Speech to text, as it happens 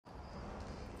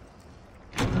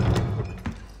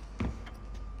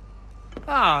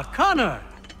Ah, Connor!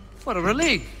 What a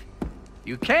relief.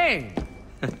 You came.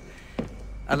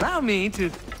 Allow me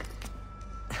to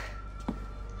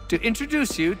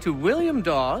introduce you to William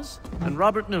Dawes and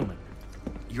Robert Newman.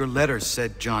 Your letter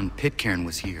said John Pitcairn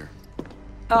was here.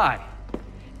 Aye.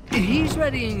 He's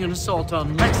readying an assault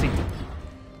on Lexington,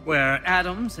 where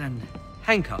Adams and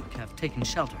Hancock have taken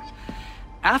shelter.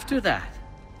 After that,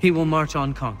 he will march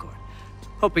on Concord,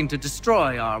 hoping to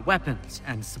destroy our weapons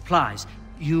and supplies.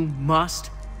 You must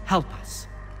help us.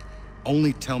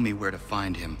 Only tell me where to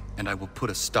find him, and I will put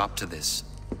a stop to this.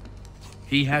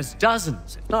 He has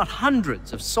dozens, if not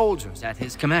hundreds, of soldiers at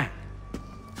his command.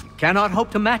 You cannot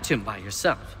hope to match him by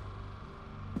yourself.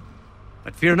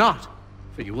 But fear not,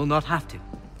 for you will not have to.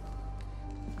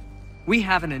 We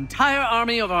have an entire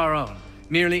army of our own,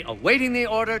 merely awaiting the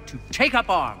order to take up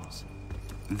arms.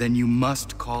 Then you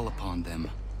must call upon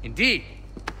them. Indeed.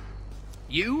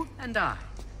 You and I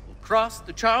will cross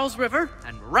the Charles River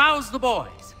and rouse the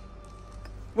boys.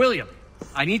 William,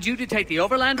 I need you to take the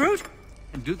overland route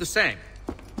and do the same.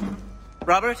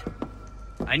 Robert,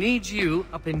 I need you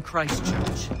up in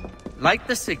Christchurch. Light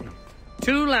the signal.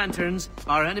 2 lanterns,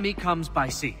 our enemy comes by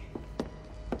sea.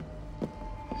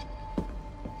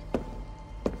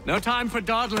 No time for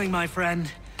dawdling, my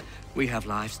friend. We have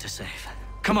lives to save.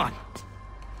 Come on.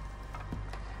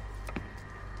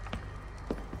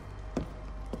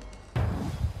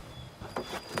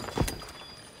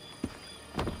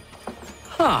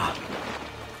 Huh.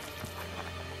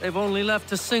 They've only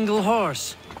left a single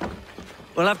horse.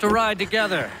 We'll have to ride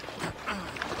together.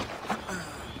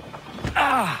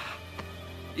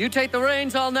 You take the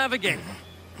reins, I'll navigate.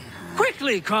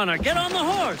 Quickly, Connor, get on the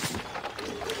horse!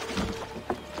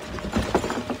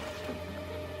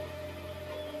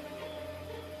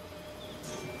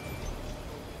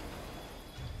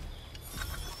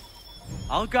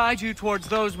 I'll guide you towards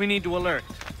those we need to alert.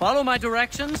 Follow my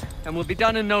directions, and we'll be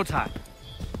done in no time.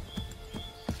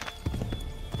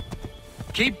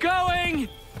 Keep going!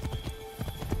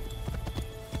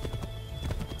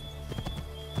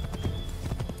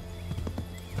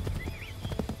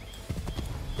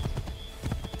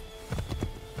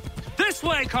 This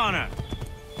way, Connor!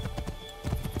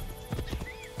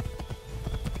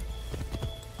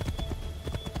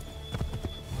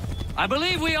 I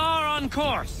believe we are on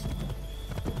course.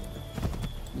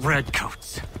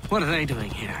 Redcoats. What are they doing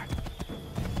here?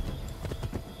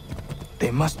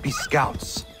 They must be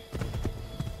scouts.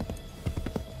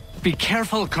 Be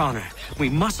careful, Connor. We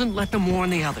mustn't let them warn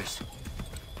the others.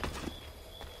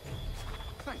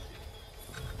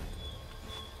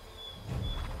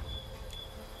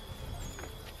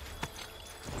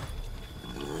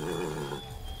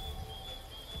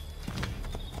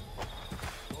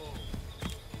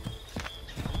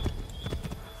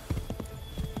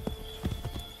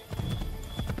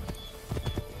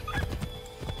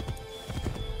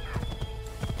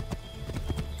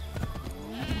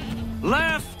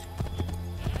 Left!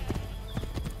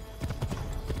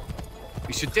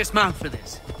 We should dismount for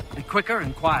this. Be quicker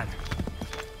and quieter.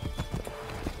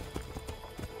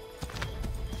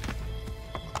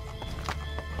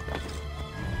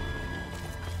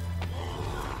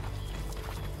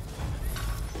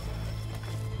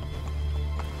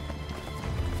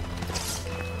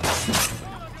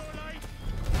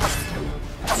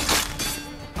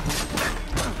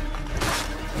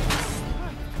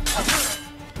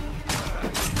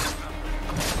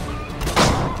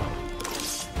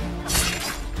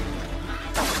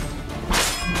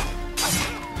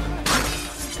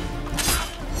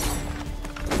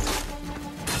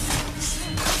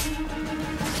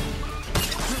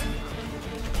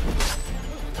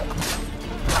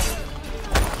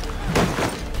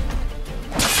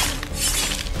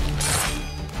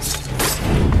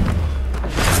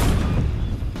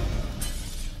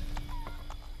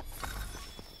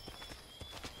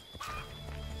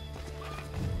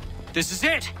 This is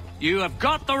it! You have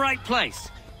got the right place!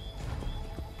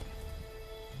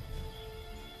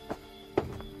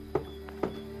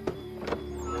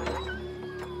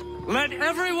 Let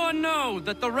everyone know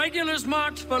that the regulars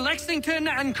marched for Lexington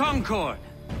and Concord.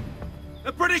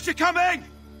 The British are coming!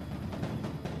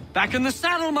 Back in the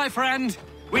saddle, my friend!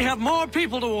 We have more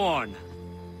people to warn!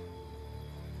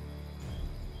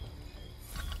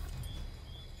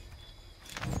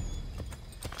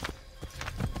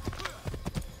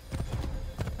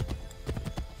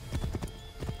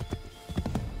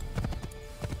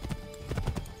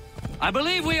 I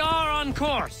believe we are on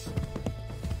course.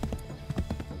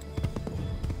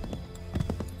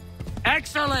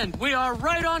 Excellent! We are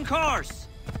right on course!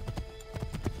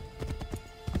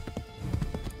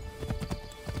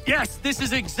 Yes, this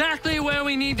is exactly where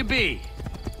we need to be.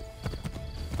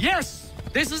 Yes!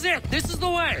 This is it! This is the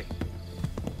way!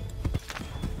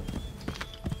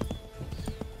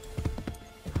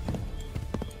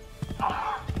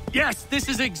 Yes, this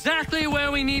is exactly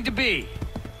where we need to be.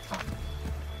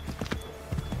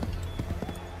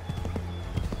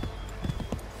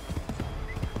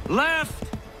 Left!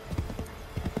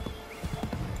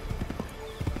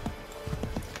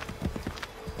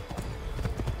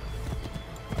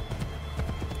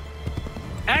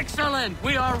 Excellent!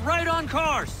 We are right on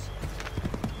course!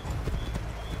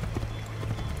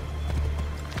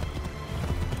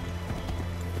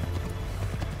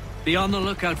 Be on the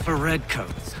lookout for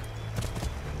redcoats.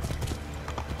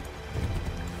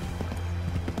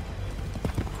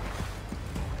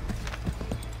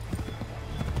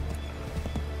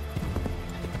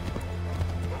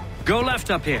 Go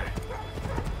left up here.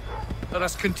 Let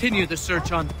us continue the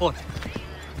search on foot.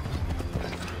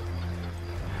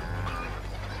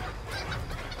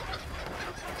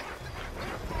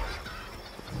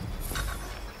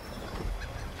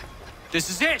 This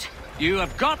is it! You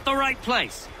have got the right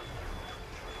place!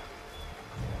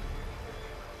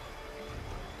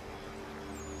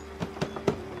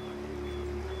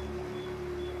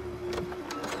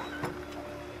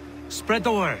 Spread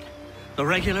the word. The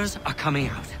regulars are coming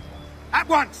out. At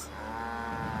once!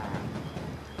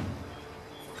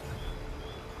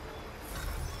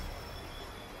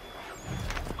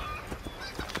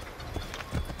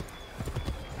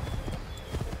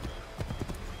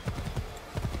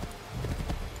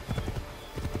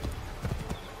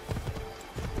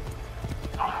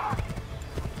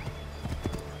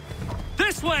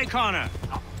 This way, Connor!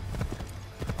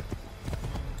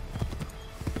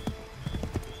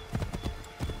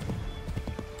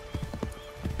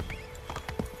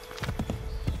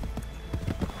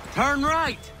 Turn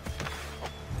right!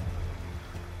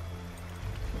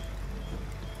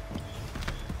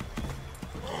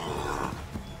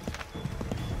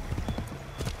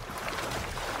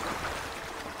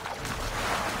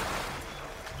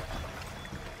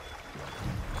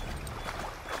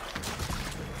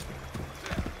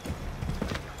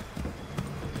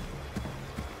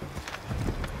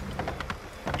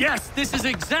 Yes, this is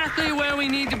exactly where we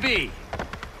need to be.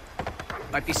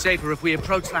 Might be safer if we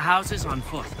approach the houses on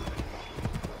foot.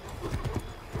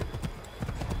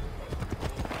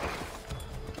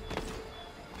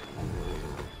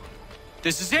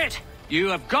 This is it! You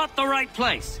have got the right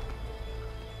place!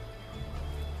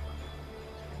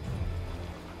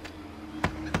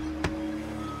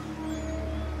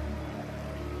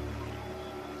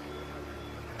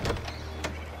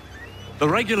 The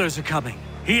regulars are coming.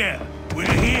 Here!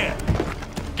 We're here!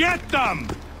 Get them!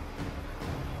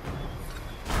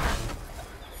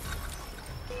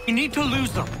 We need to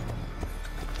lose them.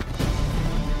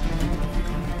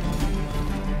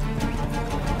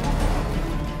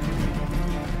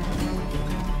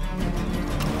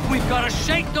 We've got to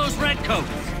shake those redcoats.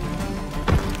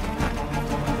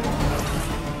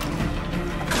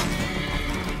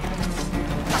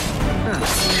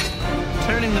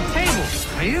 Turning the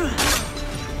tables, are you?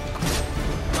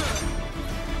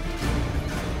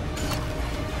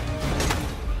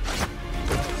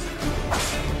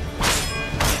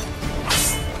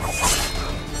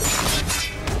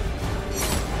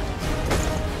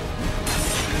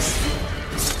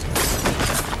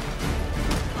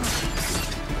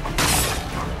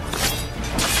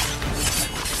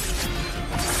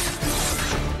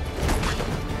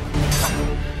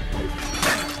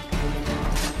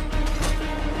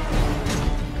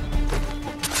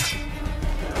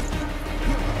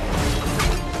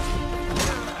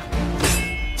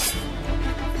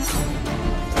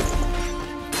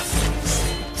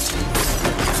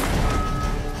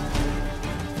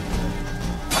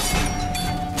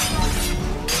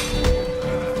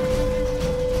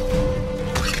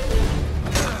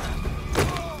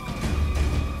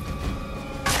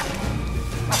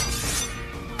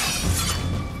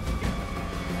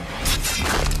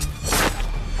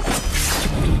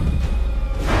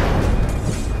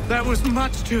 That was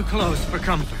much too close for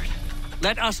comfort.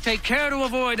 Let us take care to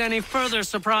avoid any further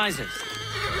surprises.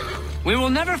 We will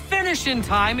never finish in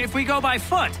time if we go by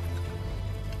foot.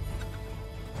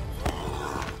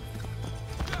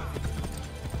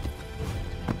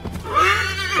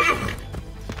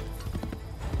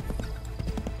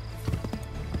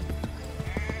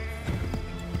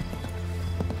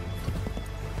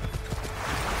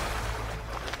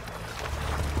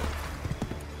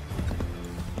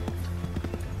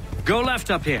 Go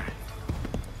left up here.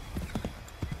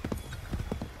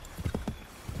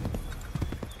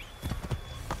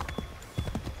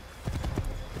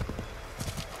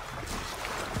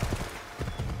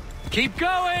 Keep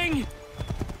going!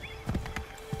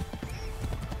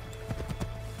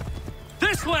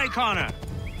 This way, Connor!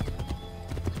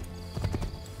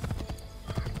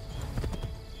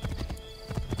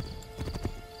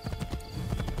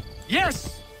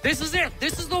 Yes! This is it!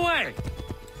 This is the way!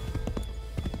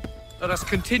 Let us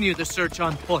continue the search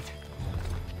on foot.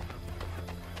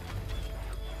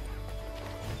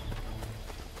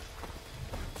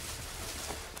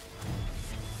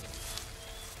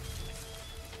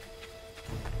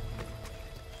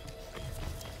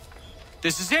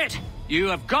 This is it! You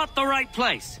have got the right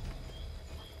place!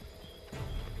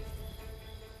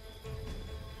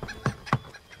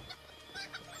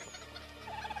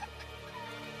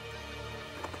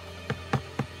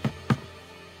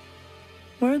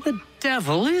 Where the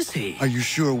devil is he? Are you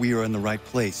sure we are in the right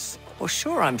place? Oh,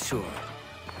 sure, I'm sure.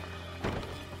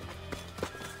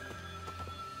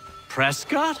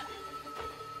 Prescott?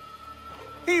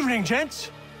 Evening,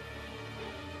 gents.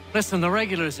 Listen, the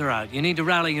regulars are out. You need to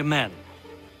rally your men.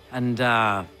 And,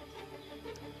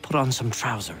 put on some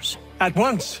trousers. At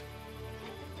once.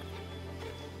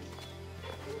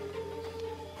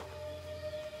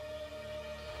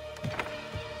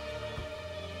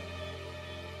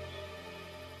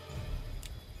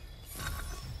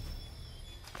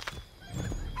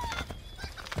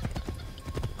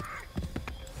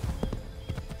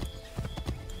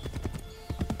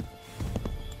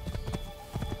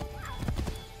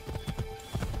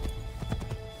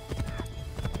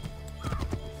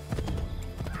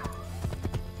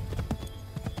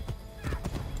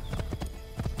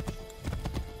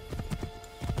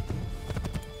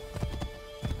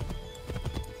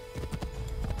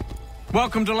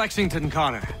 Welcome to Lexington,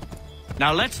 Connor.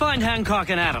 Now let's find Hancock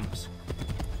and Adams.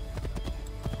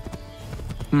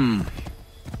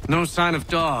 No sign of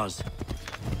Dawes.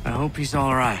 I hope he's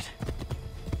all right.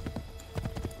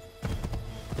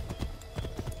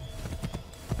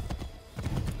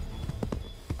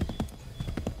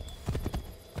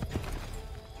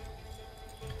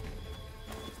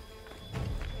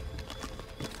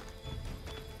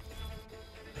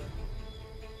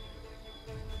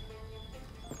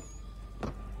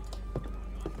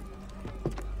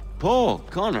 Paul,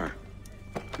 Connor.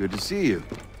 Good to see you.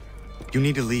 You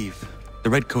need to leave. The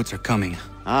Redcoats are coming.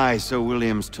 Aye, so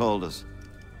Williams told us.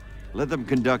 Let them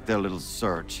conduct their little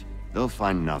search. They'll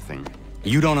find nothing.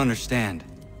 You don't understand.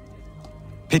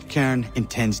 Pitcairn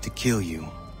intends to kill you.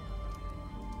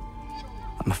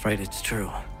 I'm afraid it's true.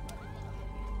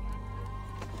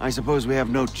 I suppose we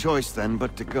have no choice then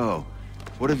but to go.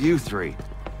 What of you three?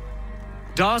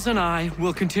 Dawes and I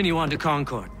will continue on to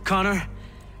Concord. Connor,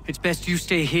 it's best you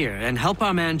stay here and help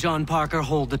our man John Parker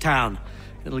hold the town.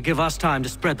 It'll give us time to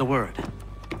spread the word.